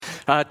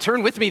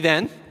Turn with me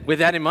then, with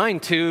that in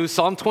mind, to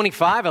Psalm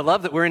 25. I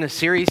love that we're in a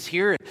series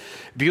here at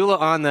Beulah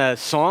on the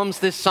Psalms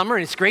this summer,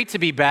 and it's great to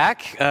be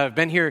back. I've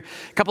been here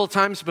a couple of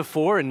times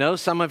before and know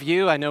some of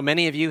you. I know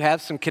many of you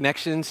have some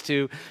connections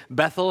to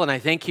Bethel, and I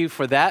thank you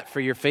for that, for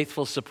your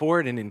faithful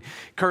support and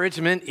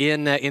encouragement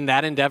in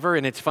that endeavor,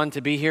 and it's fun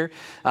to be here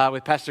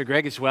with Pastor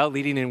Greg as well,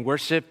 leading in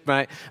worship.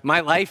 My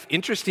life,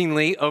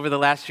 interestingly, over the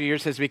last few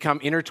years has become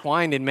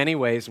intertwined in many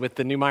ways with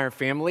the Newmeyer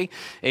family,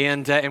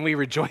 and we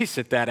rejoice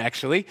at that,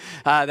 actually.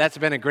 That's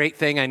been a great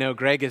thing. I know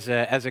Greg as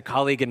a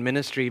colleague in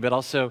ministry, but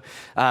also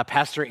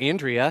Pastor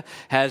Andrea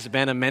has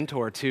been a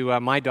mentor to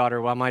my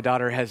daughter while my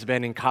daughter has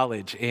been in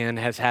college and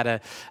has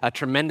had a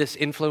tremendous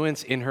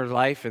influence in her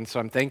life, and so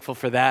I'm thankful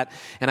for that.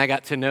 And I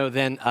got to know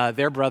then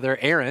their brother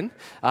Aaron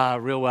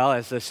real well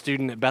as a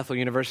student at Bethel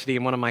University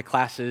in one of my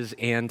classes,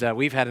 and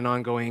we've had an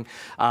ongoing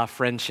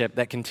friendship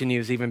that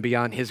continues even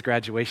beyond his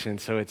graduation.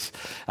 So it's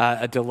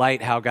a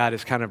delight how God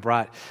has kind of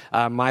brought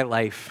my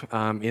life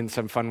in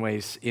some fun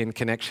ways in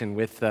connection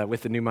with the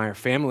Newmeyer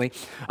family.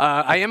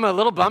 I am a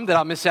little bummed that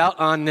I'll miss out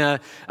on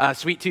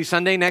Sweet Tooth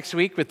Sunday next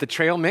week with the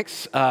trail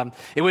mix.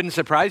 It wouldn't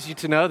surprise you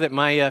to know that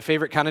my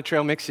favorite kind of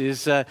trail mix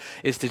is to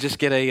just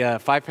get a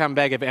 5-pound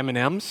bag of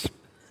M&Ms.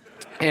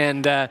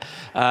 And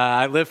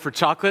I live for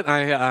chocolate.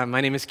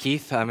 My name is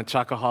Keith. I'm a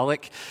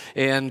chocoholic.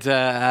 And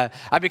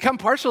I've become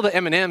partial to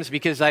M&Ms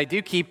because I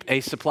do keep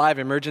a supply of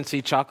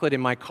emergency chocolate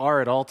in my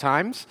car at all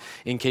times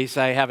in case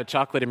I have a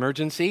chocolate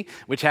emergency,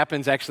 which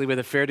happens actually with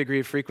a fair degree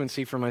of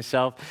frequency for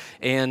myself.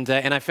 And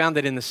I found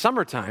that in the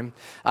summertime,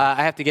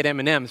 I have to get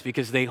M&Ms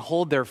because they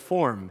hold their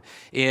form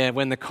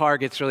when the car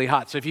gets really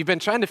hot. So if you've been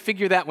trying to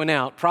figure that one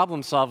out,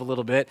 problem solve a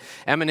little bit,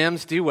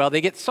 M&Ms do well.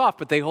 They get soft,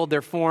 but they hold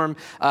their form.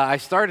 I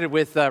started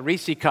with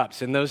Reese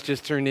cups, and those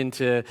just turned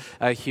into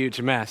a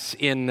huge mess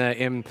in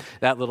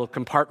that little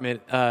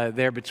compartment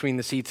there between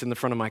the seats in the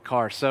front of my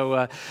car.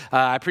 So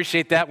I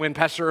appreciate that. When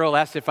Pastor Earl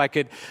asked if I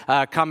could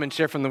come and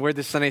share from the Word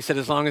this Sunday, he said,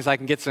 as long as I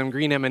can get some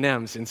green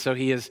M&Ms. And so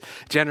he has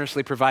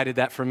generously provided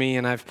that for me,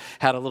 and I've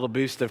had a little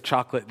boost of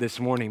chocolate this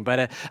morning.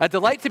 But a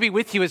delight to be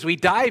with you as we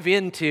dive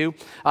into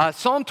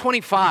Psalm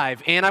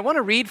 25. And I want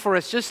to read for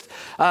us just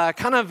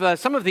some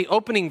of the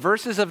opening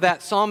verses of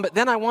that psalm, but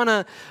then I want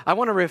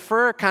to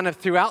refer kind of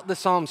throughout the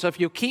psalm. So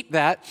if you'll keep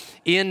that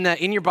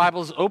in your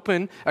Bibles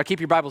open, or keep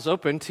your Bibles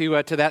open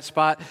to that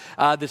spot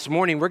this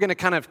morning, we're going to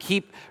kind of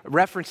keep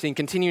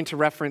continuing to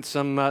reference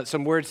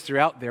some words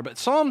throughout there. But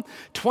Psalm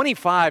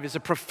 25 is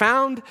a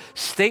profound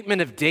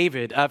statement of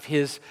David, of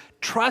his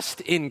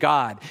trust in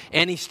God.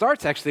 And he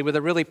starts actually with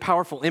a really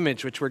powerful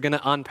image, which we're going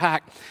to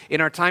unpack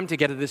in our time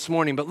together this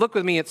morning. But look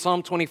with me at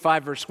Psalm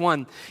 25, verse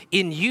 1.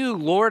 In you,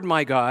 Lord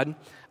my God,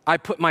 I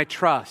put my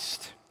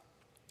trust.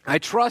 I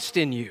trust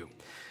in you.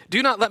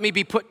 Do not let me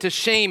be put to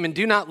shame, and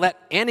do not let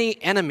any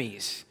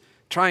enemies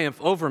triumph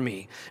over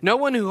me. No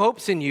one who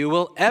hopes in you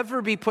will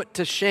ever be put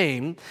to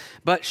shame,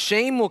 but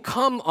shame will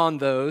come on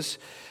those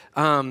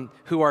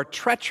who are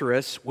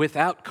treacherous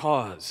without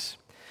cause.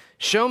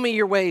 Show me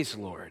your ways,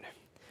 Lord.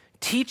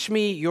 Teach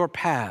me your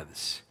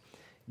paths.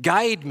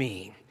 Guide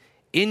me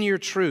in your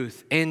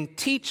truth and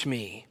teach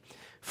me,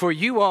 for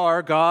you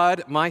are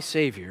God, my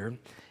Savior,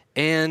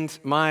 and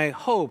my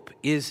hope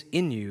is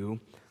in you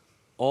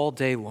all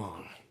day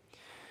long.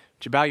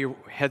 Would you bow your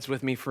heads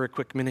with me for a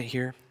quick minute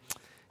here?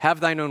 Have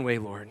thine own way,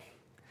 Lord.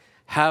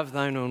 Have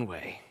thine own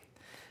way.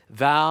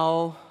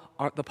 Thou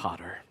art the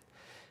potter,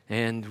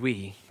 and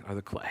we are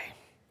the clay.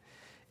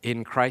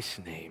 In Christ's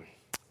name,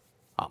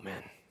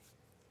 amen.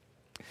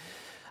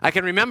 I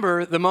can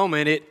remember the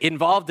moment it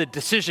involved a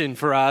decision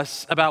for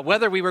us about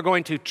whether we were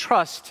going to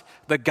trust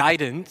the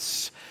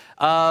guidance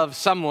of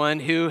someone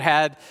who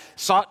had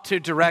sought to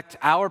direct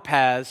our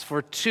paths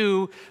for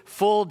 2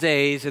 full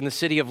days in the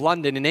city of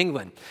London in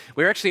England.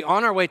 We were actually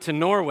on our way to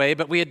Norway,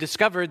 but we had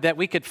discovered that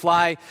we could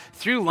fly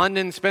through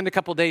London, spend a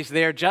couple days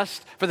there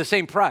just for the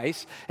same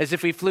price as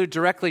if we flew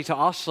directly to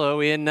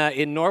Oslo in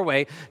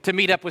Norway to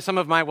meet up with some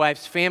of my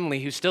wife's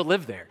family who still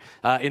live there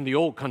in the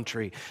old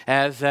country,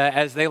 as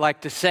they like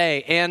to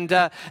say. And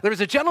there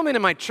was a gentleman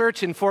in my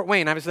church in Fort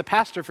Wayne. I was the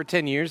pastor for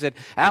 10 years at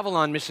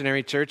Avalon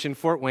Missionary Church in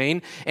Fort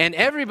Wayne, and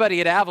everybody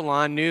at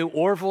Avalon knew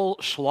Orville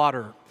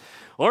Schlatter.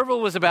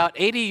 Orville was about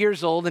 80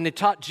 years old and had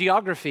taught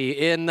geography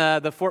in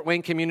the Fort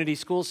Wayne Community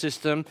School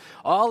System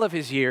all of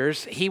his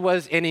years. He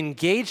was an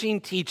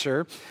engaging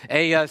teacher,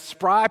 a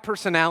spry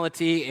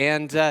personality,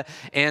 and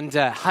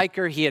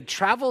hiker. He had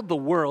traveled the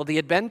world. He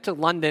had been to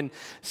London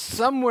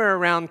somewhere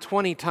around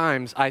 20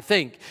 times, I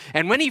think.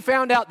 And when he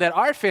found out that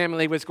our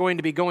family was going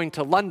to be going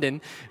to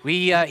London,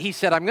 he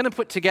said, I'm going to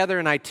put together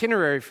an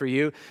itinerary for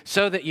you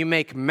so that you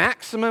make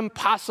maximum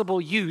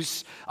possible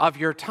use of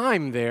your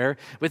time there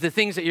with the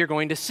things that you're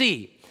going to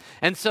see.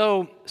 And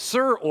so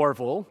Sir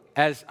Orville,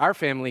 as our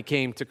family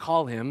came to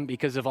call him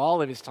because of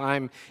all of his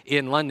time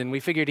in London. We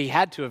figured he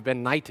had to have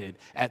been knighted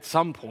at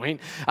some point.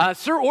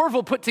 Sir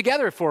Orville put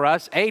together for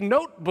us a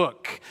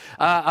notebook,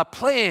 a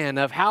plan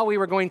of how we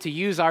were going to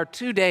use our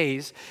 2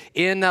 days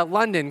in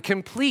London,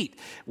 complete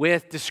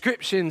with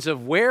descriptions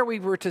of where we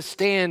were to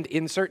stand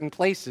in certain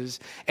places,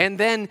 and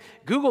then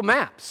Google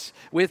Maps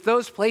with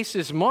those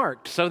places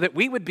marked so that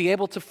we would be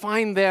able to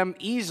find them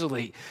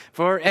easily,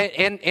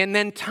 and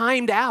then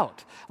timed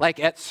out. Like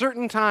at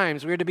certain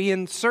times, we were to be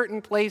in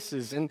certain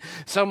places. And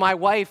so my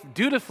wife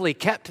dutifully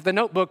kept the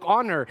notebook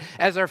on her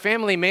as our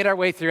family made our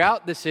way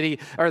throughout the city,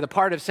 or the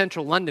part of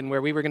central London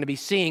where we were going to be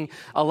seeing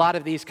a lot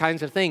of these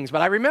kinds of things.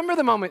 But I remember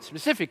the moment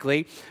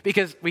specifically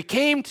because we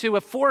came to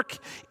a fork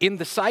in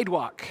the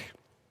sidewalk.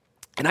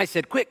 And I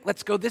said, quick,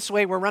 let's go this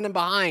way. We're running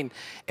behind.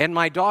 And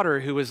my daughter,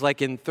 who was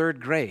like in 3rd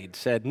grade,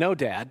 said, no,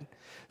 Dad,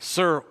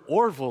 Sir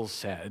Orville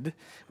said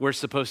we're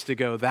supposed to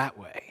go that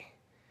way.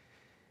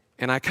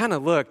 And I kind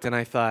of looked and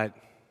I thought,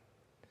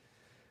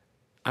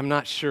 I'm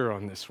not sure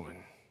on this one.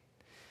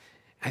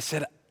 I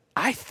said,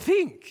 I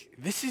think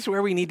this is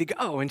where we need to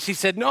go. And she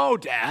said, no,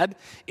 Dad,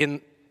 in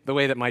the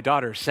way that my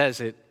daughter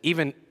says it,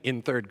 even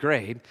in 3rd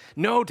grade,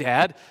 no,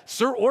 Dad,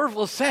 Sir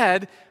Orville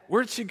said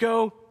we're to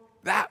go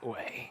that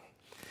way.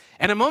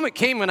 And a moment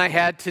came when I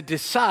had to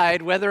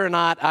decide whether or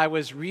not I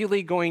was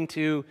really going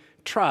to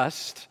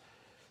trust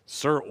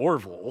Sir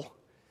Orville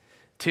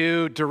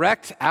to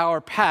direct our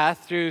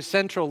path through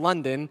central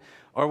London,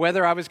 or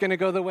whether I was going to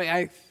go the way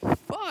I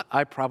thought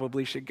I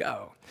probably should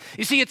go.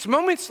 You see, it's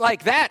moments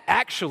like that,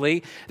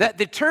 actually, that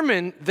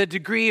determine the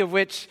degree of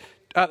which,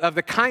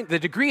 the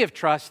degree of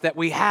trust that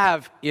we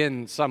have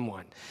in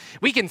someone.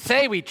 We can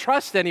say we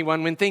trust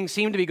anyone when things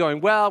seem to be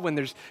going well, when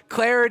there's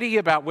clarity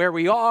about where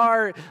we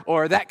are,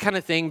 or that kind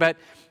of thing. But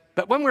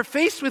when we're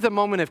faced with a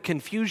moment of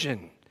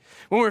confusion,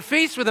 when we're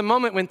faced with a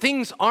moment when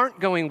things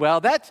aren't going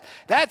well,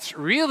 that's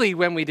really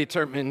when we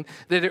determine,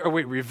 or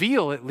we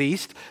reveal at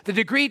least, the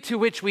degree to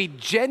which we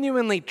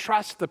genuinely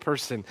trust the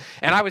person.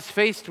 And I was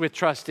faced with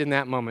trust in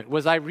that moment.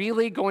 Was I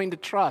really going to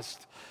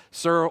trust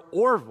Sir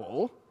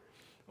Orville,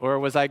 or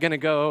was I going to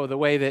go the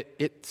way that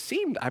it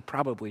seemed I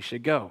probably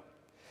should go?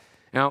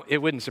 Now, it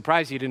wouldn't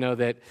surprise you to know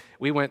that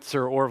we went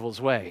Sir Orville's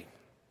way.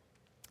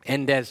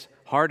 And as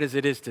hard as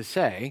it is to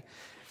say,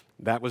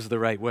 that was the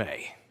right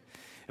way.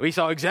 We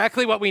saw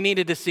exactly what we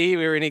needed to see.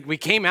 We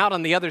came out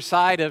on the other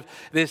side of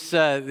this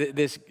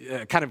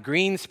kind of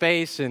green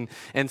space and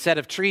set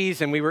of trees,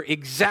 and we were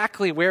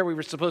exactly where we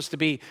were supposed to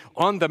be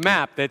on the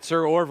map that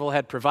Sir Orville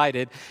had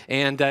provided,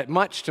 and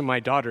much to my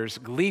daughter's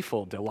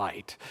gleeful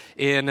delight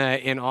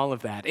in all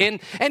of that. And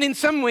in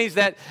some ways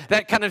that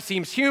kind of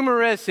seems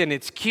humorous, and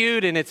it's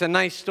cute, and it's a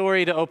nice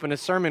story to open a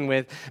sermon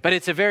with, but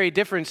it's a very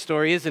different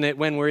story, isn't it,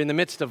 when we're in the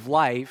midst of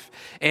life,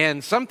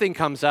 and something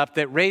comes up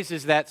that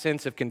raises that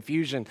sense of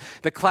confusion.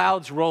 The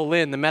clouds roll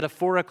in, the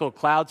metaphorical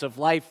clouds of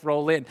life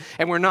roll in,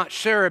 and we're not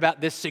sure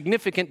about this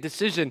significant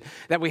decision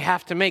that we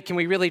have to make. Can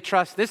we really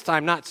trust this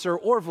time, not Sir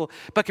Orville,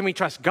 but can we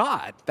trust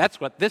God? That's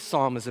what this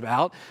psalm is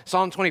about.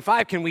 Psalm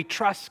 25, can we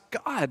trust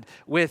God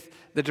with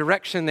the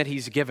direction that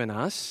he's given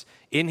us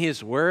in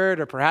his word,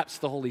 or perhaps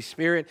the Holy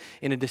Spirit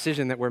in a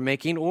decision that we're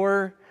making,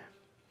 or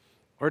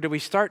do we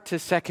start to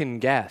second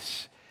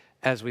guess,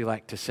 as we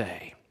like to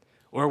say?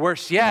 Or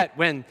worse yet,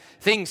 when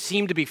things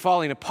seem to be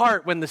falling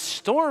apart, when the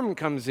storm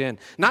comes in,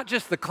 not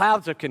just the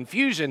clouds of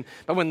confusion,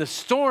 but when the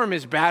storm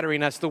is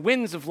battering us, the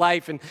winds of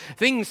life, and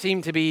things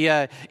seem to be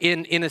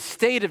in a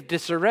state of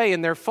disarray,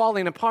 and they're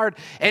falling apart.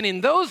 And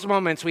in those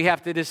moments, we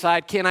have to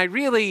decide, can I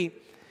really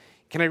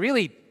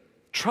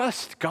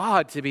trust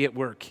God to be at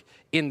work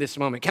in this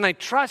moment? Can I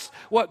trust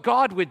what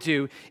God would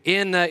do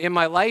in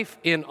my life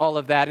in all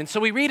of that? And so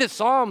we read a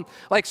psalm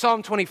like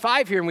Psalm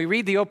 25 here, and we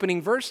read the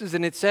opening verses,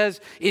 and it says,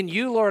 in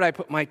you, Lord, I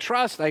put my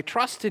trust. I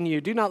trust in you.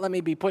 Do not let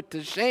me be put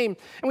to shame.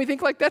 And we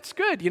think like, that's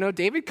good. You know,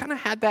 David kind of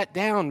had that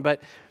down.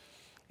 But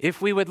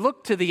if we would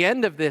look to the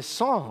end of this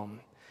psalm,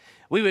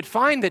 we would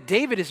find that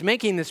David is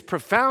making this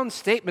profound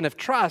statement of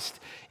trust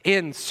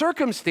in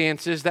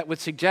circumstances that would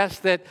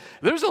suggest that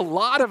there's a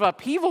lot of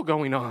upheaval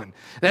going on.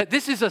 That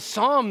this is a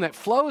psalm that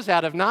flows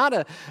out of not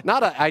a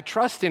I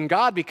trust in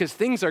God because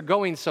things are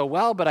going so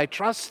well, but I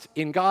trust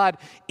in God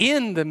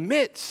in the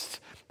midst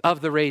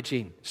of the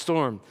raging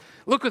storm.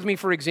 Look with me,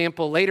 for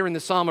example, later in the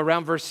psalm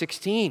around verse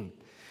 16,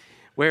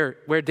 where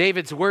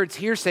David's words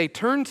here say,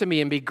 turn to me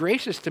and be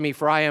gracious to me,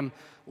 for I am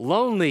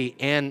lonely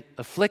and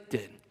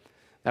afflicted.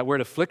 That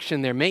word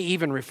affliction there may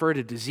even refer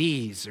to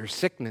disease or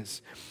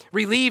sickness.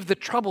 Relieve the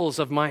troubles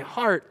of my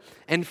heart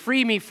and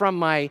free me from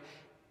my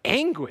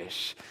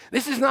anguish.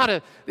 This is not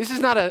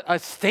a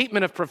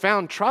statement of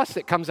profound trust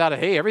that comes out of,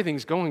 hey,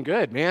 everything's going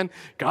good, man.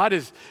 God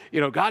is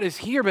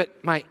here,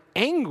 but my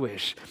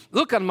anguish.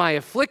 Look on my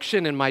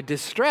affliction and my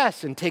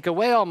distress and take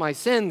away all my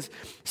sins.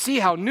 See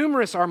how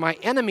numerous are my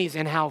enemies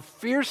and how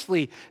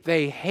fiercely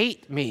they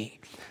hate me.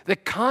 The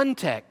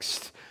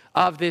context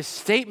of this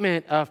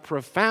statement of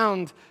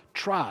profound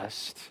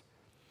trust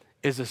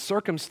is a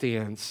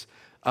circumstance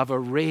of a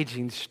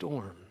raging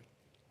storm,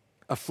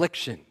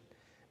 affliction,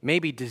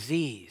 maybe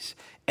disease,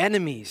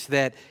 enemies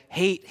that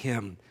hate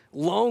him,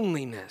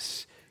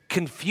 loneliness,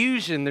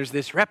 confusion. There's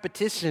this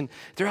repetition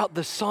throughout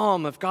the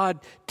psalm of God,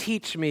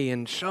 teach me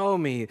and show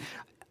me.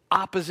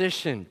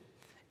 Opposition,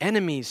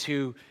 enemies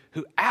who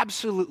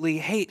absolutely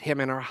hate him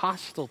and are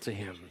hostile to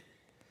him.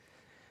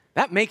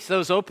 That makes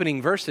those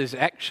opening verses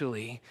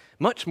actually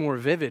much more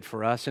vivid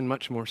for us and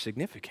much more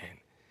significant.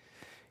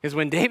 Because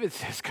when David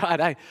says,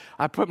 God,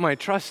 I put my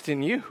trust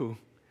in you,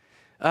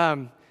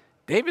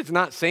 David's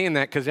not saying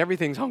that because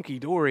everything's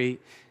hunky-dory.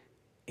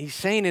 He's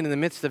saying it in the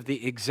midst of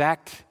the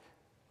exact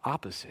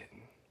opposite.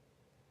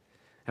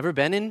 Ever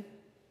been in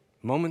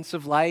moments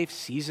of life,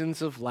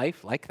 seasons of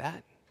life like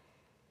that?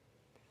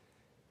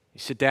 You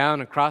sit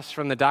down across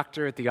from the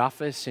doctor at the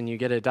office and you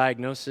get a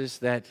diagnosis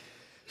that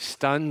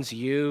stuns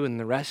you and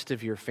the rest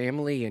of your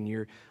family, and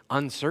you're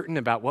uncertain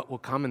about what will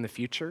come in the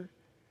future.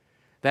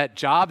 That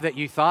job that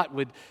you thought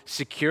would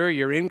secure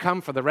your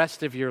income for the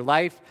rest of your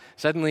life,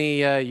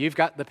 suddenly you've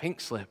got the pink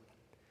slip,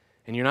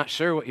 and you're not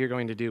sure what you're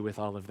going to do with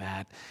all of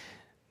that.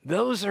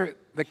 Those are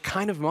the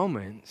kind of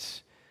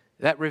moments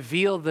that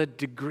reveal the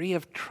degree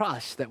of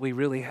trust that we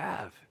really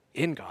have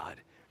in God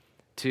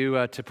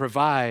to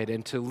provide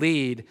and to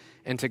lead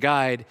and to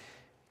guide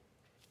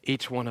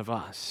each one of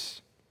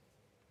us.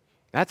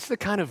 That's the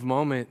kind of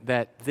moment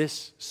that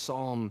this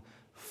psalm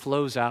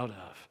flows out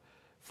of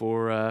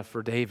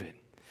for David.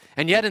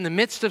 And yet in the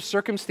midst of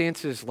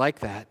circumstances like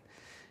that,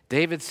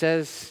 David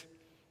says,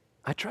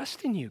 I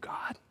trust in you,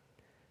 God.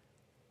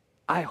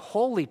 I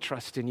wholly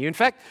trust in you. In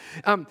fact,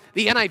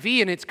 the NIV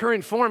in its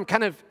current form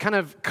kind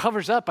of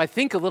covers up, I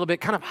think a little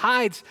bit, kind of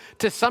hides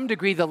to some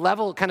degree the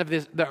level, kind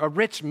of a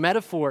rich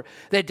metaphor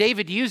that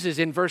David uses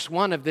in verse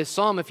 1 of this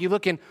psalm. If you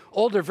look in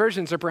older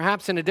versions or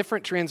perhaps in a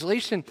different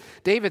translation,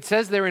 David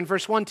says there in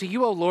verse 1, to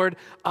you, O Lord,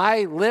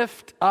 I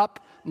lift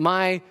up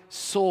my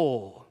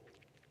soul.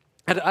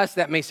 And to us,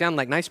 that may sound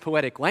like nice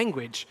poetic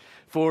language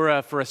for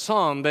a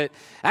psalm, but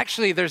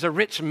actually there's a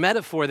rich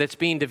metaphor that's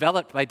being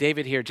developed by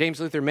David here. James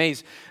Luther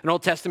Mays, an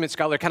Old Testament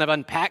scholar, kind of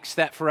unpacks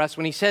that for us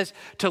when he says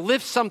to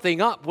lift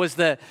something up was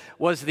the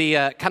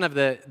kind of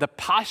the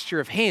posture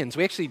of hands.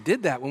 We actually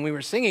did that when we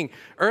were singing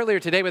earlier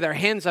today with our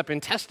hands up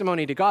in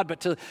testimony to God, but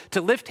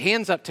to lift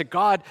hands up to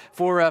God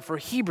for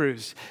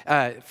Hebrews,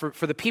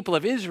 for the people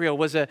of Israel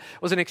was an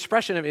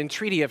expression of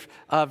entreaty,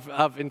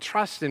 of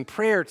entrust and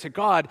prayer to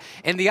God,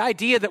 and the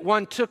idea that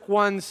one took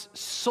one's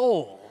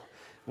soul,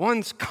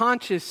 one's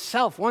conscious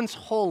self, one's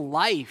whole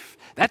life.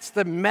 That's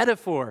the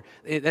metaphor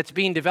that's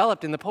being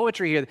developed in the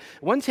poetry here.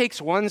 One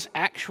takes one's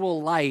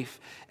actual life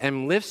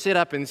and lifts it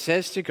up and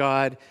says to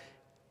God,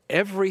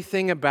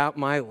 everything about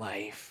my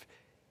life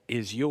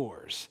is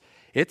yours.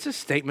 It's a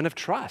statement of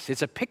trust.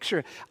 It's a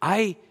picture.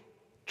 I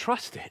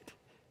trust it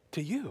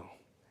to you.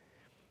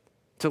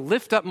 To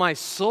lift up my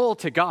soul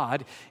to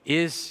God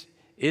is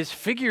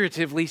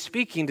figuratively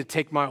speaking to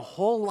take my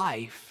whole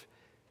life,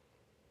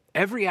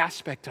 every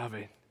aspect of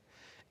it,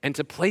 and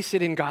to place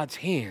it in God's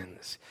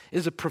hands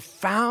is a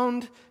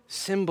profound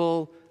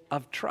symbol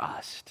of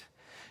trust.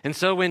 And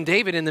so when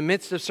David, in the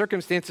midst of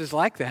circumstances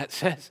like that,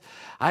 says,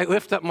 I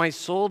lift up my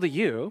soul to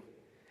you,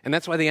 and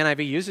that's why the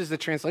NIV uses the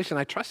translation,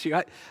 I trust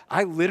you.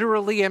 I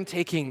literally am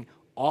taking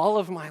all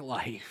of my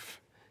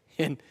life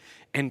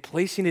and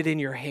placing it in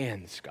your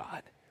hands,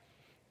 God.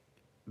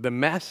 The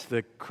mess,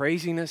 the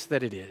craziness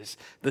that it is,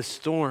 the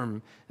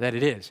storm that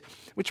it is.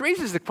 Which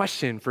raises the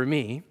question for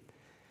me,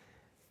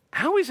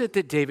 how is it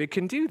that David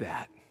can do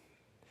that?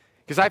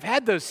 Because I've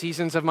had those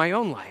seasons of my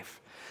own life.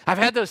 I've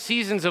had those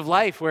seasons of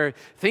life where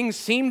things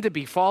seem to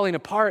be falling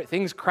apart,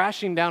 things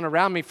crashing down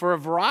around me for a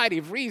variety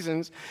of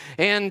reasons.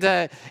 And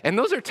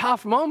those are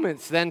tough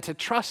moments then to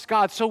trust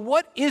God. So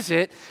what is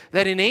it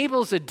that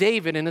enables a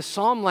David in a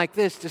psalm like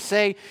this to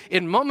say,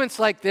 in moments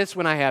like this,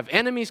 when I have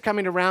enemies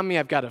coming around me,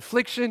 I've got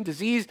affliction,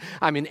 disease,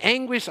 I'm in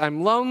anguish,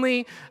 I'm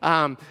lonely,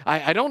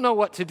 I don't know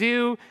what to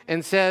do,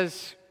 and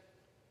says,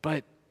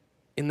 but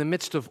in the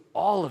midst of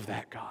all of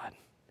that, God,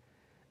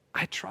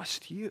 I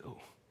trust you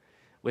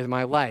with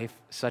my life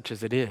such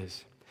as it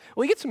is.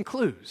 Well, we get some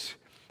clues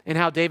in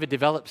how David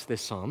develops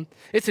this psalm.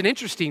 It's an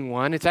interesting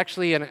one. It's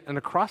actually an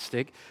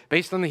acrostic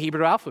based on the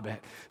Hebrew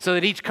alphabet, so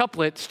that each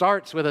couplet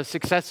starts with a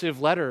successive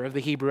letter of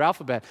the Hebrew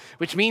alphabet,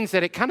 which means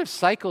that it kind of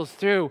cycles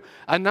through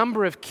a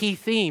number of key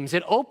themes.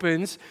 It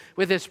opens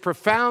with this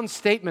profound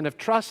statement of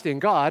trust in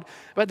God,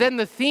 but then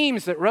the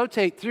themes that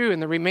rotate through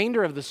in the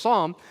remainder of the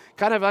psalm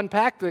kind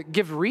of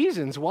give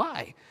reasons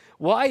why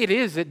it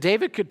is that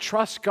David could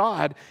trust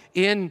God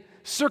in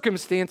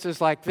circumstances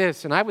like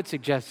this. And I would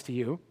suggest to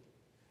you,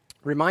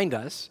 remind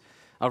us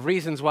of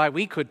reasons why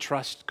we could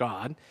trust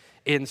God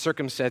in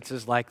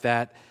circumstances like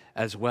that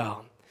as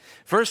well.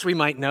 First, we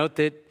might note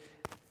that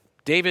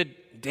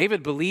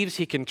David believes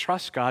he can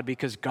trust God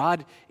because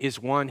God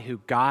is one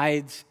who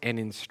guides and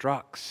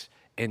instructs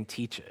and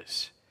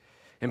teaches.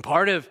 And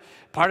part of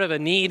a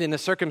need in a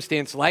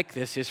circumstance like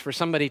this is for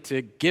somebody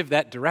to give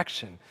that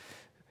direction,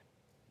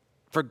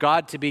 for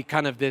God to be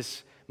kind of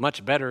this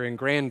much better and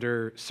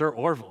grander Sir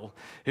Orville,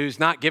 who's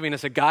not giving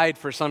us a guide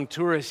for some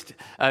tourist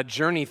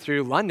journey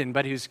through London,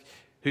 but who's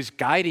who's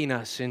guiding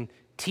us and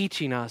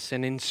teaching us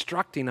and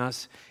instructing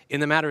us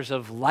in the matters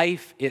of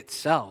life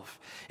itself.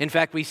 In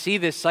fact, we see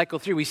this cycle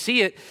through. We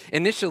see it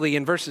initially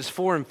in verses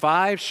 4 and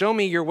 5. Show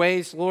me your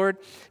ways, Lord.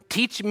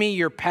 Teach me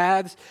your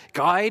paths.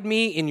 Guide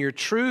me in your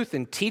truth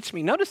and teach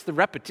me. Notice the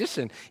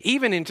repetition,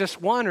 even in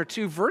just one or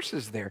two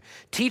verses there.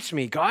 Teach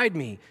me, guide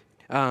me,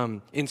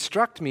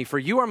 instruct me, for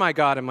you are my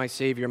God and my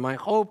Savior. My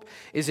hope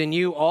is in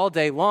you all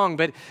day long.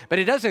 But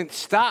it doesn't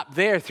stop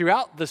there.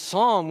 Throughout the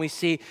psalm, we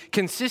see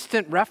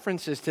consistent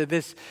references to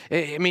this.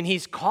 I mean,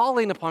 he's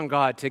calling upon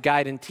God to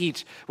guide and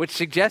teach, which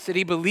suggests that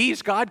he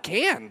believes God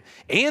can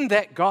and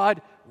that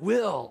God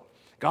will.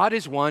 God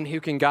is one who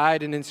can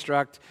guide and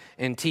instruct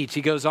and teach.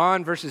 He goes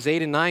on, verses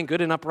 8 and 9,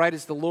 good and upright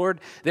is the Lord.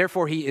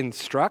 Therefore, he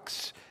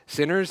instructs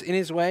sinners in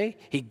his way.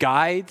 He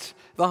guides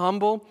the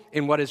humble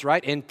in what is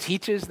right and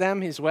teaches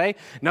them his way.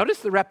 Notice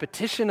the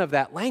repetition of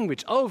that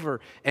language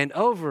over and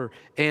over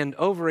and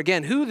over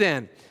again. Who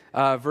then,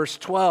 verse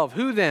 12,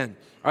 who then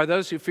are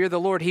those who fear the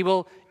Lord? He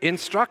will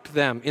instruct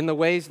them in the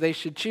ways they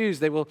should choose.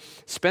 They will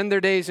spend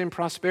their days in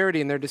prosperity,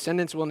 and their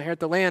descendants will inherit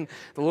the land.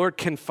 The Lord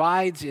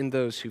confides in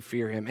those who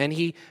fear him, and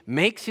he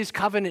makes his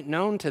covenant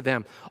known to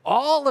them.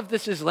 All of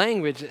this is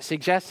language that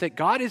suggests that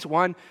God is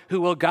one who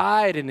will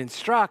guide and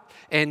instruct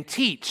and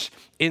teach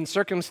in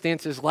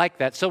circumstances like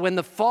that. So when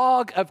the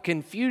fog of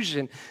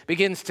confusion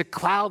begins to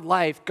cloud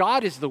life,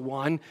 God is the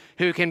one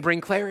who can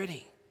bring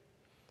clarity.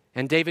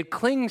 And David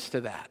clings to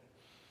that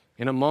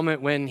in a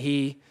moment when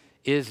he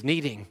is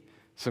needing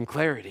some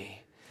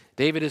clarity.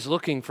 David is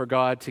looking for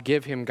God to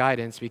give him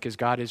guidance because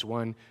God is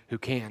one who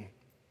can.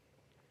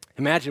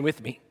 Imagine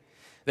with me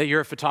that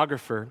you're a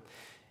photographer.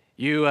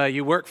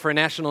 You work for a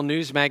national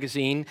news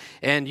magazine,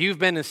 and you've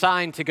been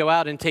assigned to go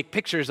out and take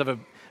pictures of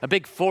a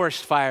big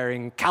forest fire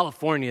in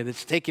California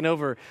that's taking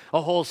over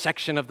a whole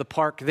section of the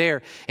park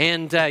there.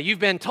 And you've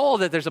been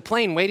told that there's a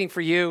plane waiting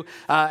for you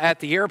at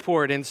the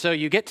airport. And so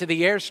you get to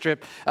the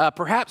airstrip,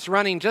 perhaps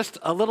running just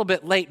a little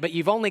bit late, but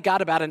you've only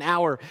got about an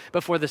hour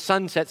before the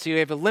sun sets. So you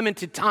have a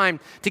limited time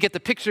to get the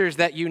pictures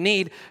that you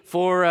need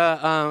for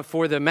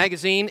the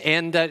magazine.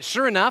 And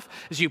sure enough,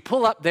 as you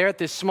pull up there at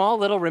this small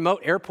little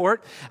remote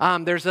airport,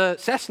 there's a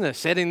Cessna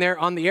sitting there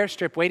on the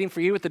airstrip waiting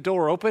for you with the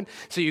door open.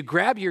 So you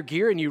grab your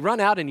gear and you run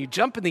out and you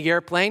jump in the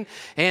airplane,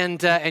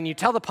 and you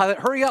tell the pilot,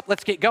 hurry up,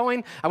 let's get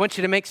going. I want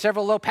you to make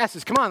several low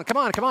passes. Come on.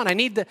 I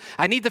need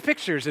the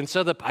pictures. And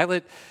so the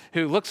pilot,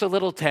 who looks a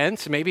little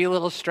tense, maybe a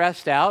little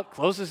stressed out,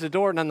 closes the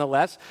door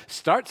nonetheless,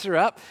 starts her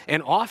up,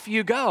 and off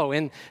you go.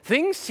 And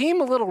things seem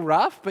a little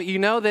rough, but you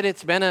know that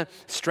it's been a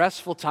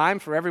stressful time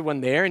for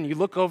everyone there. And you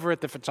look over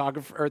at the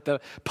photographer, or at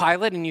the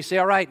pilot, and you say,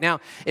 all right,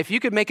 now, if you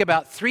could make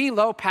about 3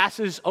 low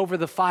passes over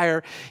the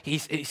fire, he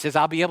says,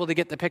 I'll be able to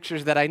get the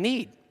pictures that I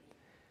need.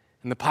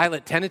 And the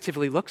pilot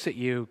tentatively looks at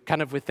you,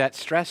 kind of with that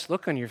stressed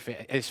look on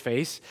his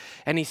face,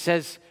 and he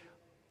says,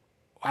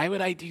 why would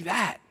I do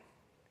that?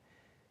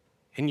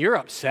 And you're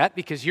upset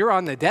because you're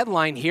on the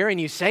deadline here, and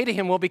you say to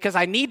him, well, because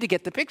I need to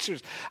get the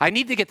pictures. I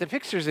need to get the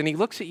pictures. And he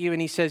looks at you and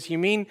he says, you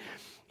mean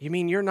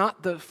you're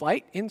not the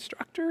flight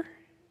instructor?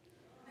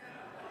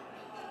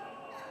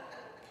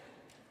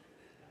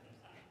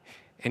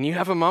 And you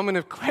have a moment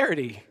of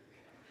clarity.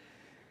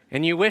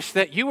 And you wish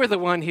that you were the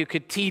one who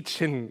could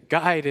teach and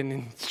guide and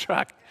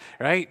instruct,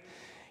 right?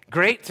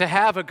 Great to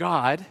have a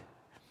God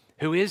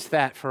who is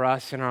that for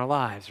us in our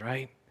lives,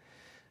 right?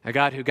 A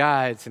God who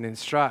guides and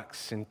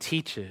instructs and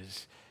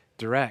teaches,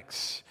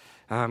 directs.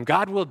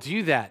 God will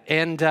do that.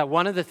 And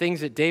one of the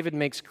things that David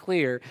makes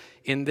clear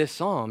in this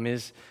psalm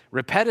is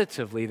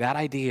repetitively that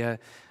idea,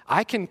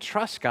 I can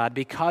trust God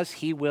because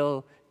he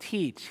will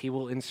teach, he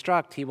will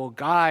instruct, he will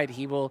guide,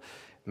 he will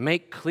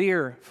make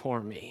clear for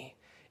me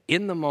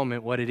in the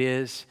moment what it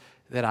is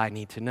that I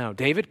need to know.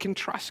 David can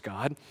trust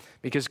God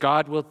because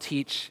God will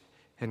teach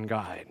and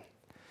guide.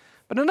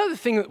 But another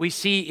thing that we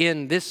see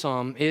in this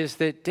psalm is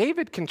that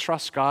David can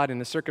trust God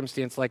in a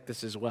circumstance like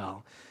this as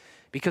well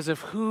because of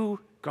who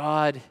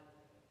God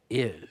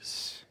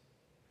is.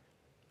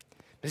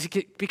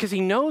 Because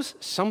he knows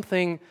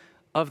something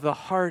of the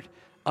heart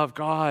of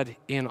God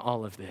in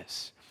all of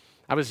this.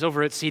 I was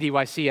over at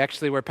CDYC,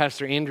 actually, where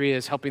Pastor Andrea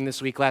is helping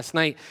this week last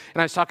night,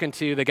 and I was talking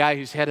to the guy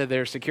who's head of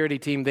their security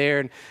team there,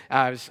 and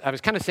I was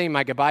kind of saying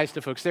my goodbyes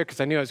to folks there because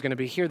I knew I was going to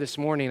be here this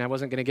morning. I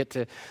wasn't going to get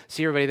to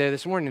see everybody there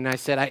this morning, and I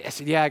said,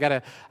 yeah, I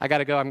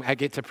gotta go. I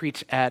get to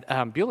preach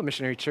at Beulah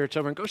Missionary Church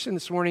over in Goshen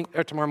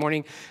tomorrow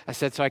morning. I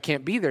said, so I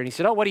can't be there. And he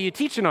said, oh, what are you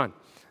teaching on?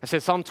 I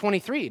said, Psalm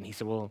 23. And he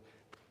said, well,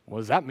 what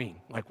does that mean?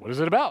 Like, what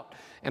is it about?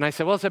 And I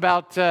said, well, it's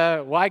about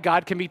why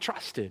God can be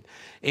trusted.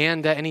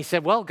 And he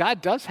said, well,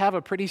 God does have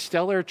a pretty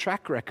stellar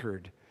track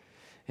record.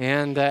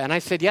 And I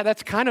said, yeah,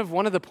 that's kind of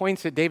one of the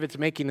points that David's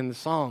making in the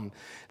psalm,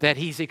 that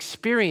he's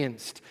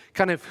experienced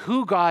kind of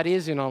who God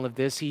is in all of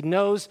this. He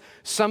knows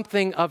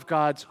something of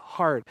God's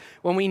heart.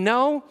 When we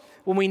know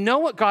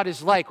what God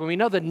is like, when we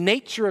know the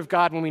nature of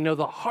God, when we know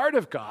the heart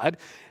of God,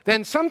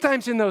 then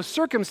sometimes in those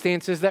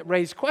circumstances that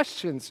raise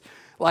questions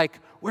like,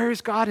 where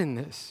is God in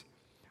this?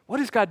 What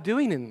is God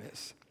doing in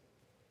this?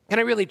 and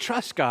I really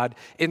trust God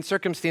in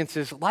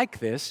circumstances like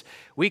this,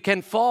 we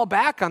can fall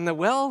back on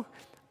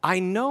I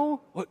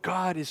know what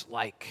God is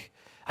like.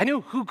 I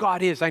know who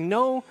God is. I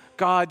know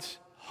God's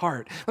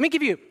heart. Let me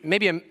give you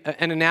maybe an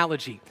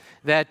analogy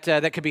that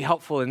could be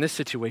helpful in this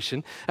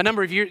situation. A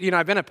number of years,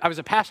 I was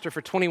a pastor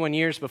for 21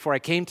 years before I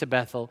came to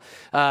Bethel,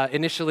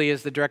 initially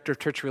as the director of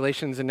church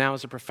relations and now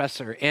as a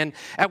professor. And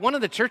at one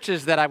of the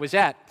churches that I was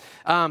at,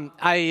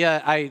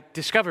 I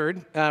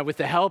discovered with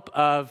the help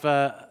of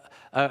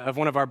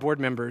one of our board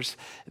members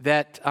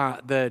that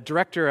the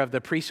director of the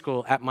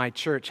preschool at my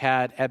church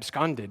had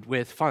absconded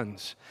with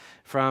funds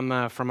from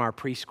our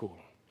preschool,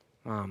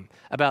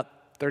 about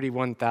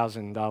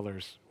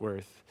 $31,000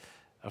 worth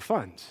of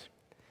funds.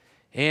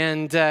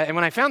 And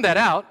when I found that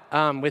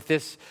out with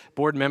this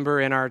board member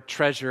and our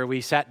treasurer,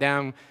 we sat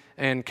down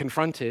and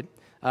confronted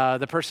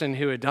the person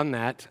who had done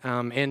that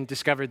and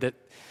discovered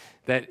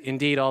that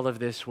indeed all of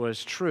this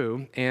was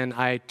true, and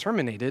I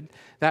terminated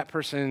that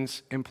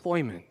person's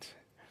employment.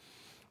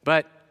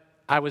 But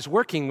I was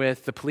working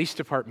with the police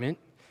department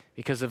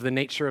because of the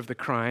nature of the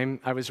crime.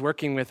 I was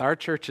working with our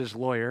church's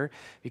lawyer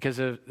because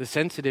of the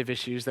sensitive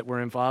issues that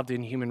were involved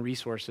in human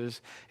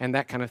resources and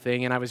that kind of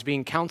thing. And I was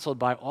being counseled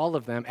by all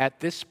of them. At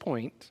this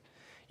point,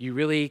 you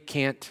really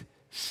can't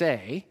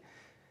say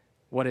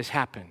what has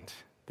happened.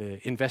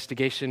 The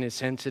investigation is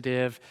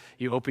sensitive.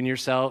 You open your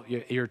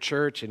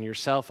church and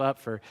yourself up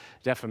for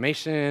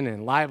defamation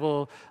and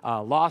libel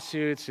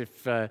lawsuits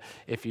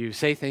if you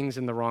say things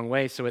in the wrong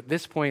way. So at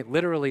this point,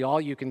 literally all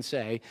you can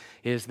say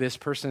is this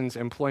person's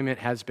employment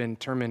has been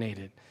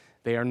terminated.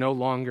 They are no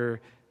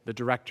longer the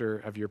director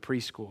of your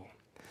preschool.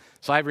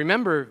 So I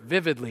remember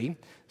vividly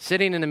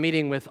sitting in a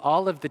meeting with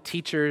all of the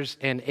teachers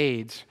and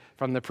aides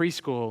from the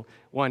preschool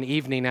one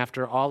evening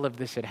after all of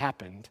this had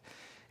happened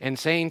and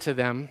saying to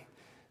them,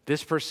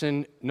 this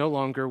person no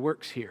longer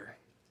works here.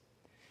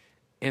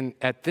 And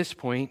at this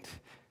point,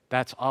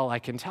 that's all I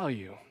can tell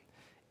you.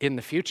 In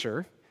the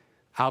future,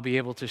 I'll be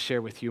able to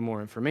share with you more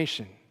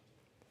information.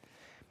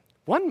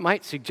 One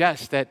might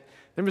suggest that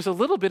there was a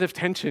little bit of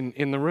tension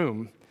in the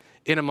room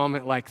in a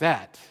moment like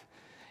that.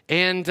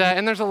 And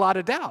there's a lot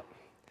of doubt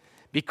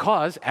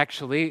because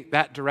actually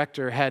that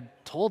director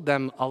had told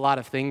them a lot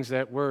of things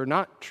that were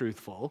not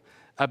truthful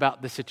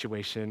about the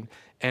situation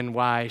and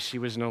why she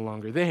was no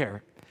longer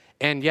there.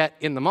 And yet,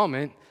 in the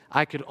moment,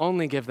 I could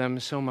only give them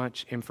so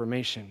much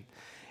information.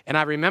 And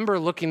I remember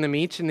looking them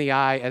each in the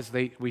eye as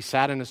we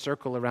sat in a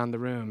circle around the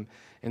room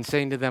and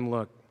saying to them,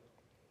 look,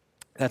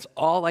 that's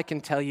all I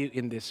can tell you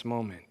in this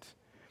moment.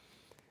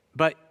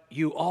 But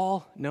you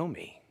all know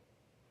me.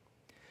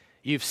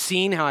 You've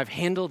seen how I've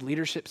handled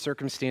leadership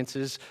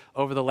circumstances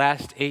over the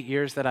last 8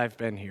 years that I've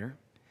been here.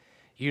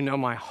 You know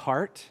my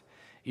heart.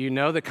 You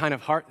know the kind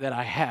of heart that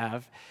I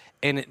have.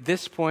 And at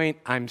this point,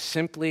 I'm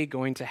simply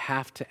going to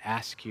have to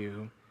ask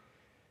you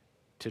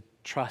to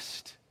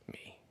trust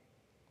me.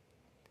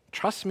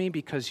 Trust me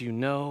because you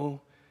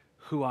know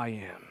who I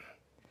am.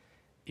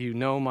 You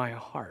know my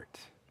heart.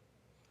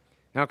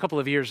 Now, a couple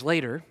of years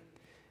later,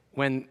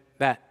 when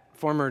that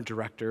former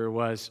director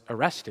was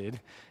arrested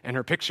and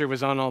her picture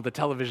was on all the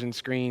television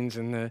screens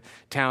in the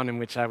town in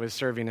which I was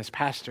serving as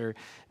pastor,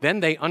 then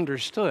they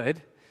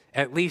understood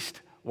at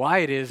least why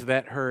it is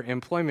that her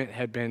employment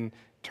had been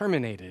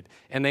terminated,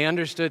 and they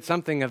understood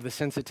something of the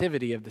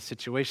sensitivity of the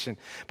situation.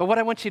 But what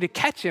I want you to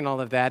catch in all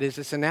of that is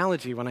this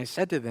analogy when I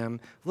said to them,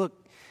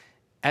 look,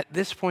 at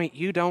this point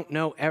you don't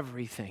know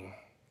everything,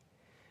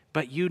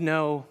 but you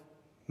know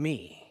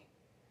me.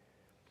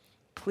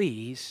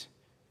 Please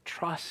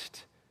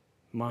trust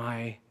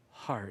my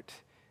heart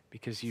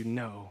because you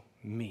know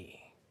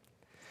me.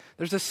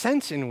 There's a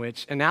sense in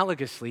which,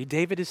 analogously,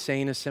 David is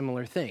saying a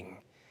similar thing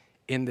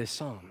in this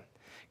psalm.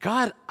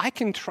 God, I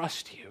can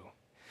trust you.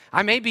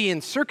 I may be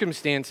in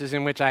circumstances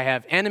in which I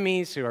have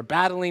enemies who are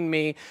battling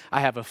me. I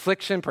have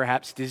affliction,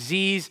 perhaps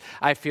disease.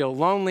 I feel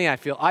lonely. I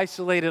feel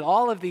isolated,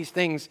 all of these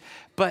things.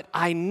 But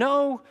I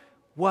know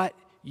what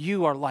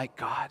you are like,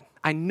 God.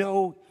 I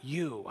know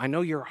you. I know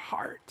your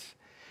heart.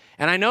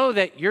 And I know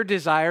that your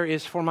desire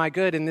is for my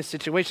good in this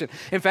situation.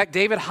 In fact,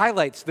 David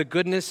highlights the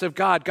goodness of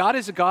God. God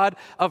is a God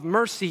of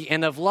mercy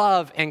and of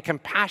love and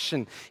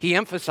compassion. He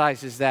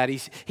emphasizes that.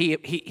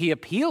 He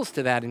appeals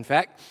to that, in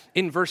fact.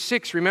 In verse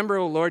 6, remember,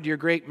 O Lord, your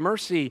great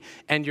mercy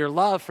and your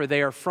love, for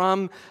they are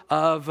from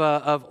of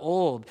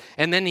old.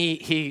 And then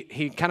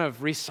he kind of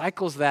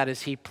recycles that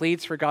as he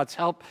pleads for God's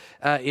help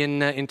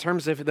in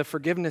terms of the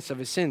forgiveness of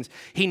his sins.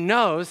 He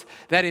knows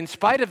that in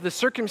spite of the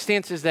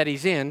circumstances that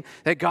he's in,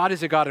 that God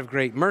is a God of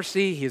great mercy.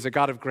 He is a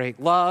God of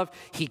great love.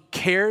 He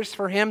cares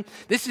for him.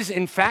 This is,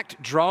 in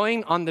fact,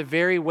 drawing on the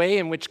very way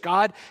in which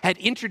God had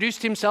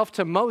introduced himself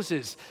to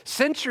Moses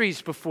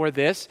centuries before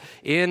this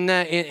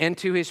and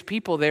to his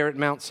people there at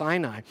Mount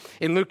Sinai.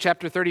 In Luke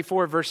chapter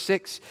 34, verse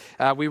 6,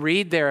 we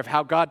read there of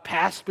how God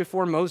passed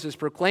before Moses,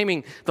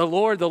 proclaiming, the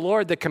Lord,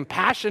 the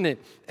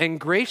compassionate and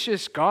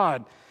gracious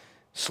God,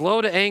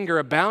 slow to anger,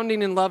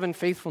 abounding in love and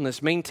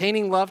faithfulness,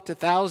 maintaining love to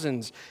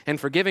thousands, and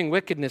forgiving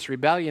wickedness,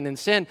 rebellion, and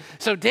sin.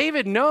 So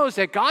David knows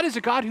that God is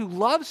a God who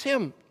loves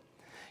him.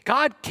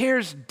 God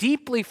cares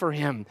deeply for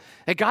him,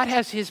 that God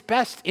has his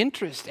best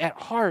interest at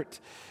heart.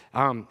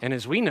 And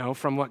as we know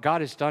from what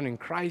God has done in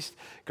Christ,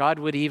 God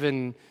would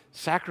even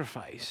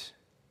sacrifice,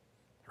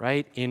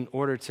 right, in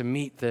order to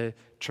meet the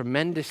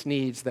tremendous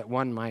needs that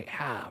one might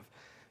have.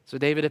 So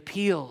David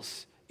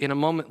appeals in a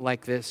moment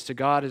like this to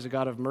God as a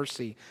God of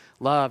mercy,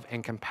 love,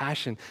 and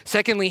compassion.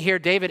 Secondly, here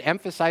David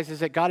emphasizes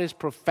that God is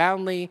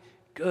profoundly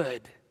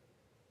good.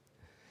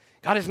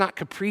 God is not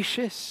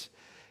capricious.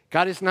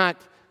 God is not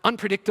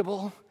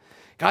unpredictable.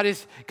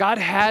 God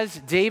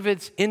has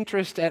David's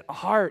interest at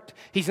heart.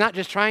 He's not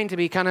just trying to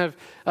be kind of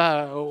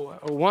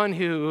one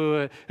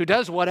who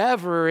does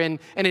whatever, and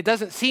it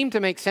doesn't seem to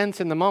make sense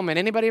in the moment.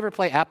 Anybody ever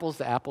play apples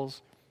to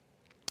apples?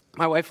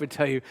 My wife would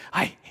tell you,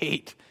 I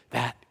hate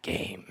that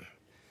game.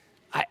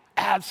 I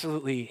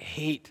absolutely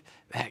hate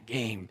that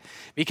game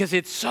because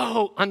it's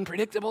so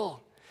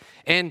unpredictable.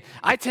 And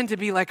I tend to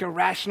be like a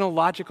rational,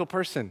 logical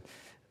person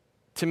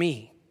to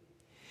me.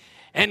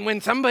 And when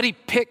somebody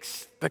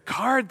picks the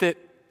card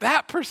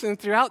that person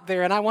threw out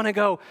there, and I want to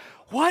go,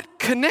 what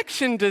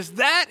connection does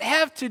that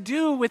have to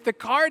do with the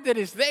card that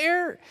is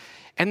there?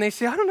 And they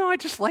say, I don't know, I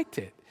just liked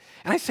it.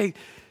 And I say,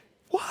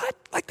 what?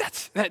 Like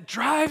that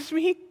drives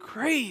me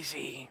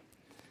crazy.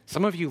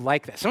 Some of you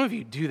like that. Some of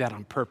you do that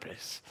on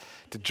purpose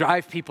to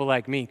drive people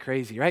like me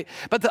crazy, right?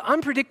 But the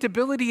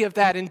unpredictability of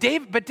that,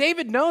 but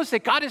David knows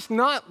that God is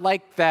not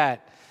like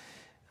that.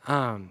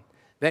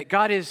 That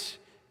God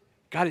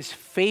is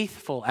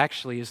faithful,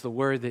 actually, is the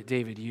word that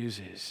David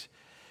uses.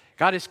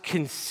 God is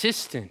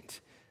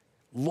consistent,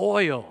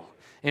 loyal.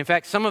 In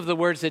fact, some of the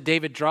words that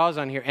David draws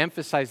on here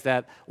emphasize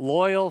that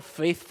loyal,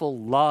 faithful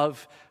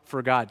love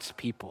for God's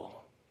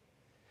people.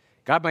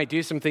 God might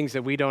do some things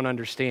that we don't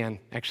understand.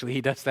 Actually,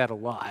 he does that a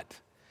lot.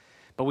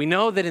 But we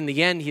know that in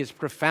the end, he is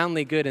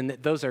profoundly good and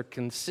that those are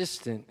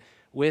consistent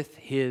with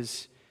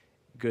his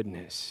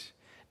goodness.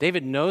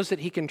 David knows that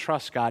he can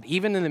trust God,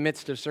 even in the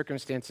midst of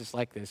circumstances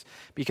like this,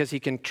 because he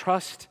can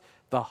trust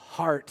the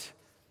heart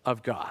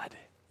of God.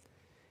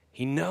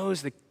 He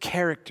knows the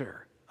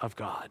character of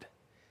God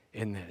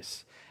in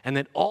this, and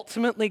that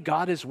ultimately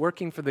God is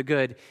working for the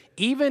good,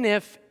 even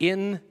if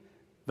in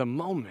the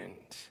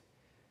moment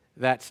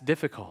that's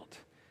difficult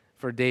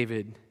for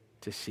David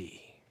to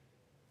see.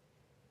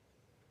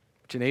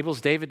 Which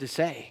enables David to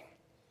say,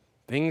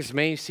 things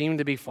may seem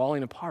to be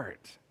falling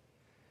apart,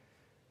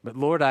 but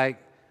Lord, I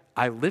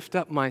lift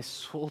up my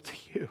soul to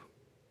you.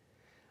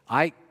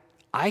 I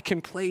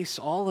can place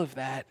all of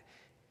that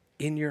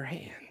in your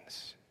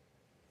hands.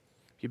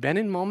 You've been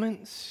in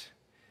moments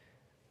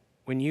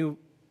when you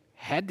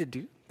had to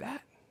do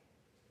that.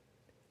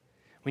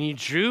 When you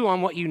drew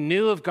on what you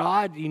knew of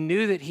God, you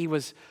knew that he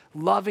was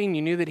loving,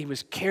 you knew that he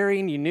was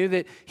caring, you knew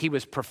that he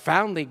was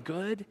profoundly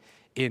good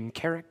in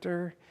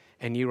character,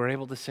 and you were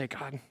able to say,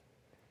 God,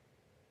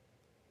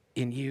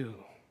 in you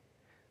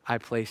I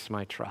place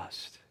my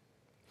trust.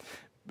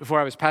 Before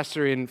I was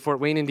pastor in Fort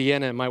Wayne,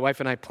 Indiana, my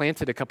wife and I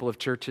planted a couple of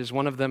churches.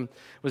 One of them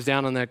was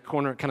down on the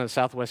corner, kind of the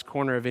southwest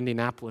corner of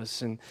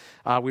Indianapolis. And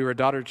we were a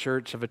daughter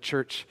church of a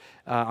church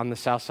on the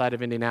south side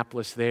of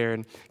Indianapolis there.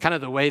 And kind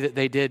of the way that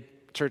they did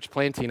church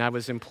planting, I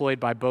was employed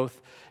by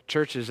both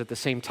churches at the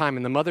same time.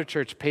 And the mother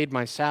church paid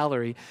my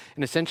salary.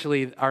 And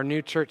essentially, our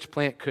new church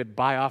plant could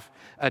buy off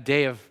a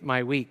day of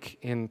my week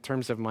in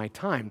terms of my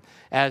time,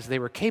 as they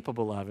were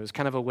capable of. It was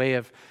kind of a way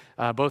of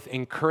both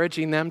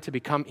encouraging them to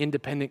become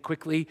independent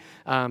quickly,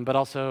 but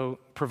also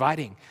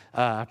providing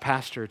a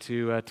pastor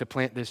to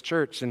plant this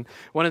church. And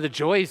one of the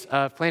joys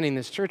of planting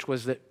this church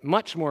was that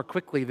much more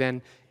quickly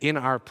than in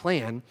our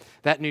plan,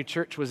 that new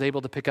church was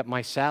able to pick up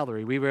my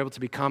salary. We were able to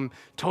become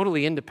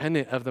totally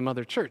independent of the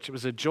mother church. It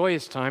was a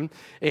joyous time,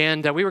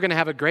 and we were going to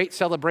have a great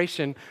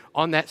celebration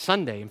on that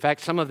Sunday. In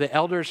fact, some of the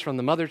elders from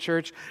the mother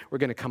church were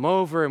going to come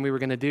over, and we were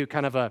going to do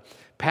kind of a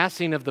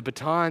passing of the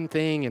baton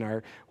thing in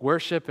our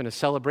worship and a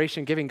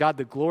celebration, giving God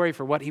the glory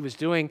for what he was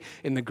doing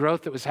in the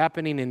growth that was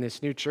happening in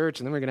this new church.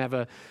 And then we're going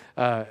to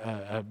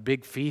have a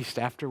big feast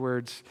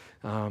afterwards,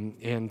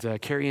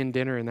 and carry-in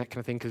dinner and that kind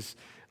of thing, because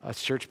us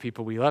church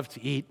people, we love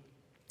to eat.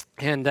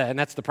 And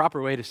that's the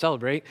proper way to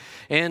celebrate.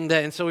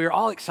 And so we were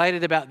all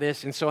excited about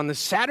this. And so on the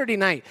Saturday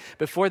night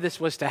before this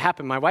was to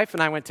happen, my wife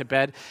and I went to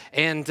bed.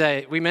 And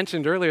we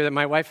mentioned earlier that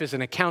my wife is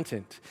an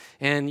accountant.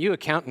 And you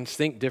accountants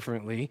think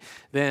differently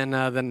than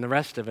the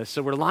rest of us.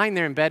 So we're lying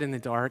there in bed in the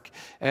dark.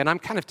 And I'm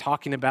kind of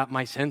talking about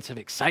my sense of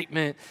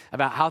excitement,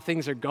 about how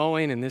things are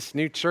going. And this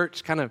new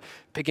church kind of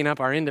picking up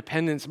our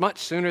independence much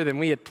sooner than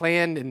we had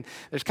planned. And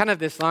there's kind of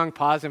this long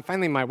pause. And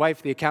finally, my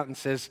wife, the accountant,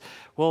 says,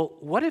 well,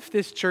 what if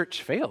this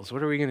church fails?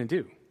 What are we going to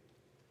do?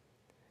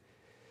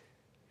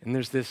 And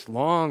there's this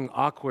long,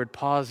 awkward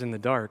pause in the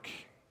dark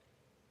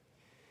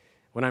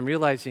when I'm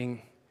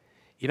realizing,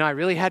 I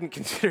really hadn't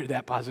considered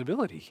that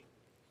possibility.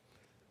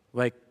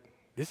 Like,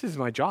 this is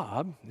my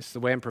job. This is the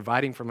way I'm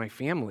providing for my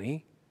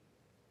family.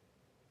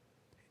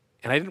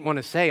 And I didn't want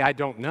to say, I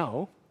don't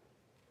know,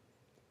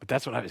 but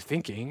that's what I was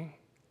thinking.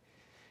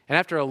 And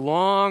after a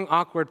long,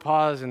 awkward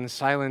pause in the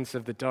silence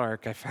of the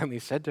dark, I finally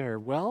said to her,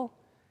 well,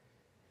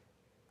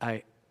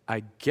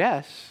 I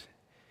guess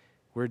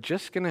we're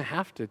just going to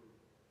have to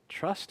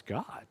trust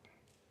God.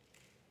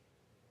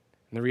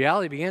 And the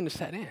reality began to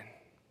set in.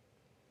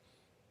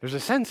 There's a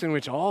sense in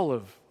which all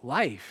of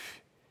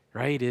life,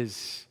 right,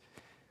 is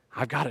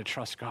I've got to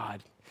trust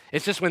God.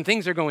 It's just when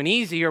things are going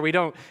easy or we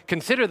don't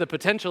consider the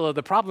potential of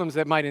the problems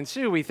that might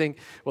ensue, we think,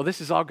 well,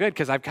 this is all good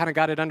because I've kind of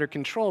got it under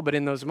control. But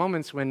in those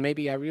moments when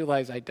maybe I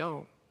realize I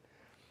don't,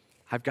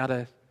 I've got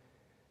to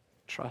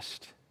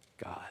trust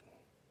God.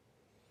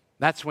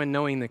 That's when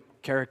knowing the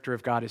character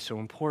of God is so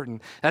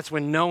important. That's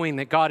when knowing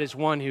that God is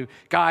one who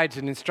guides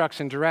and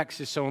instructs and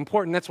directs is so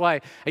important. That's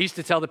why I used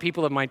to tell the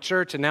people of my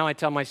church, and now I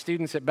tell my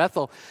students at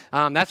Bethel,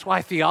 that's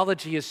why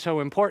theology is so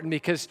important,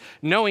 because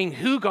knowing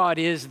who God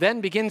is then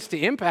begins to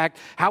impact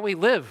how we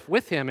live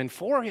with him and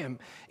for him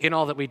in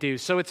all that we do.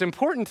 So it's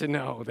important to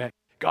know that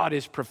God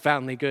is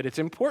profoundly good. It's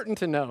important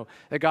to know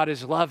that God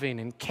is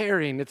loving and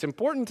caring. It's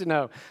important to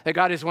know that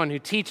God is one who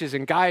teaches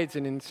and guides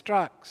and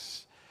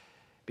instructs,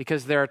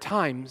 because there are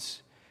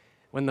times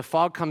when the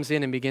fog comes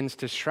in and begins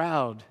to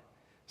shroud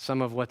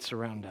some of what's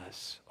around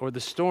us, or the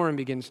storm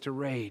begins to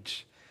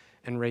rage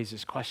and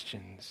raises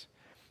questions.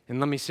 And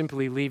let me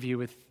simply leave you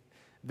with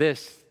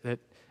this, that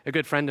a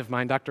good friend of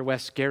mine, Dr.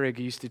 Wes Gehrig,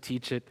 used to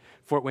teach at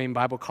Fort Wayne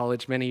Bible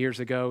College many years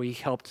ago. He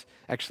helped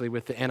actually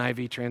with the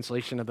NIV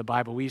translation of the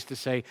Bible. We used to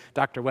say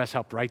Dr. Wes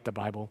helped write the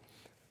Bible,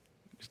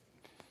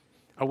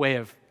 a way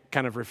of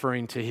kind of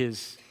referring to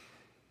his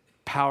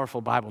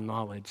powerful Bible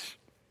knowledge.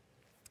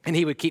 And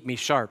he would keep me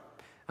sharp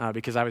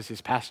because I was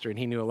his pastor and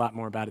he knew a lot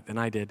more about it than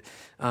I did.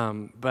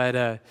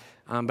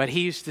 But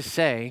he used to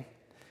say,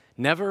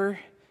 never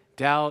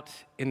doubt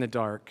in the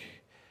dark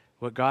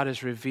what God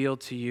has revealed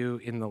to you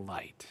in the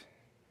light.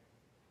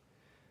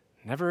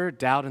 Never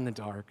doubt in the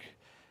dark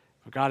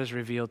what God has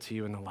revealed to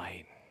you in the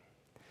light.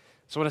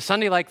 So on a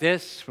Sunday like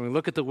this, when we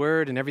look at the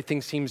Word and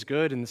everything seems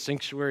good in the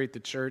sanctuary at the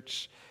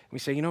church, we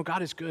say,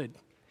 God is good.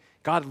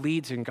 God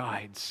leads and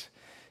guides.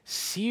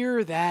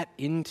 Sear that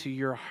into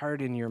your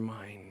heart and your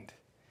mind.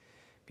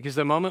 Because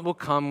the moment will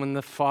come when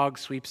the fog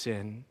sweeps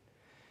in,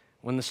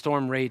 when the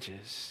storm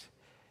rages,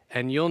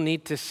 and you'll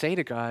need to say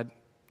to God,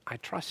 I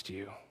trust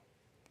you,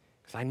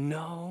 because I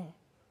know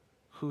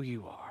who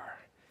you are.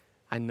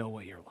 I know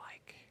what you're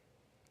like.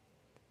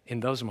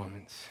 In those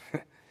moments,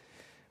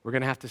 we're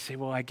going to have to say,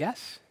 well, I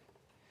guess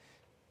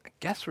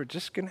we're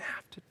just going to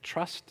have to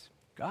trust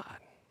God.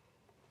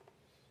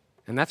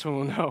 And that's when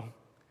we'll know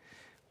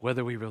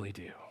whether we really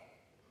do.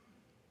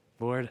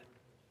 Lord,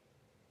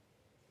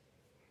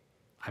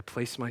 I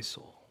place my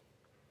soul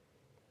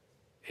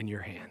in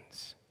your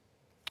hands.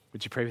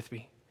 Would you pray with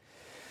me?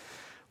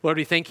 Lord,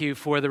 we thank you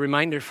for the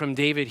reminder from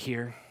David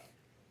here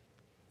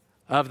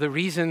of the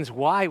reasons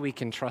why we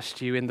can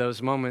trust you in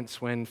those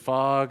moments when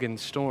fog and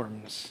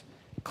storms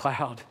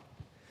cloud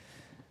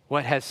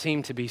what has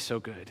seemed to be so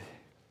good.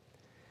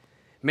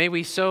 May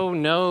we so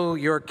know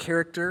your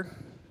character,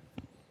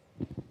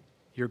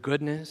 your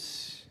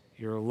goodness,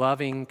 your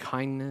loving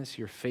kindness,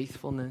 your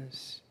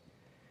faithfulness,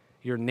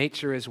 your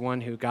nature as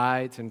one who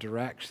guides and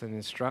directs and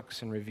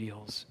instructs and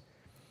reveals,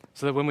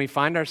 so that when we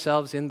find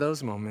ourselves in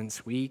those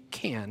moments, we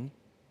can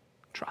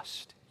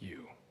trust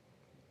you,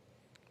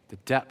 the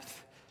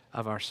depth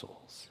of our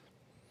souls.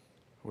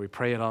 We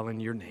pray it all in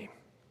your name.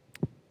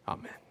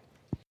 Amen.